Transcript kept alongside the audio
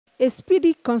a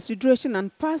speedy consideration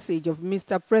and passage of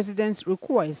Mr. President's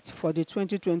request for the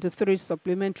 2023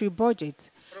 supplementary budget.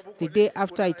 The day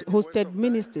after it hosted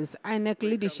ministers, INEC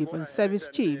leadership and service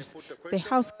chiefs, the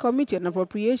House Committee on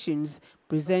Appropriations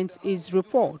presents its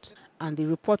report, and the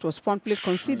report was promptly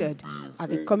considered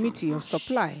at the Committee of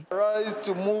Supply. I rise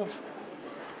to move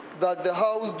that the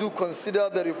House do consider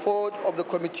the report of the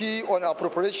Committee on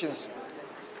Appropriations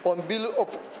on Bill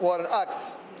for an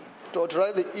Act to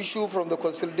authorize the issue from the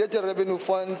consolidated revenue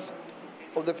funds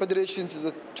of the Federation to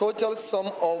the total sum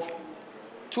of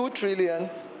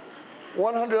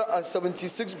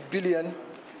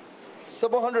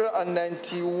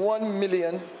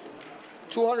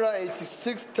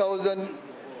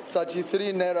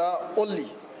naira only.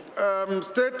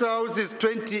 State House is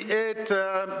 28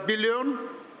 billion.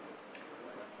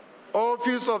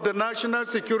 Office of the National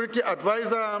Security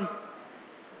Advisor,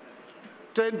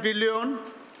 10 billion.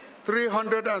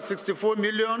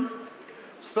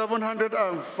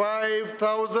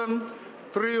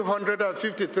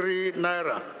 364,705,353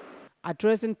 naira.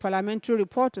 Addressing parliamentary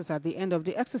reporters at the end of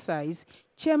the exercise,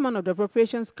 Chairman of the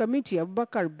Appropriations Committee,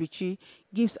 Abubakar Bichi,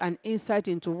 gives an insight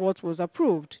into what was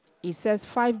approved. He says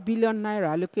 5 billion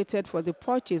naira allocated for the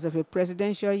purchase of a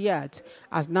presidential yacht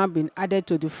has now been added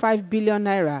to the 5 billion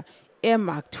naira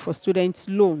earmarked for students'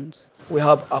 loans. We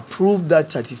have approved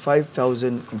that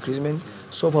 35,000 increment.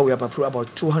 So far, we have approved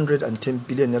about 210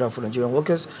 billion naira for Nigerian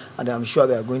workers, and I'm sure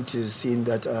they are going to see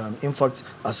that, in fact,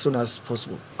 as soon as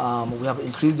possible. We have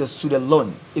increased the student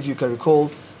loan. If you can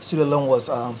recall, student loan was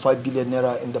 5 billion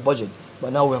naira in the budget,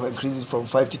 but now we have increased it from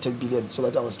 5 to 10 billion so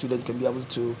that our students can be able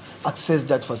to access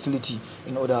that facility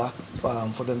in order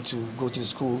for them to go to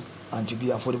school and to be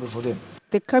affordable for them.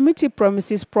 The committee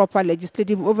promises proper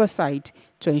legislative oversight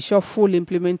to ensure full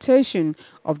implementation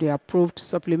of the approved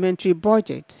supplementary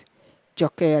budget.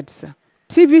 Joke Adsa,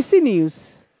 TVC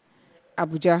News,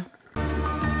 Abuja.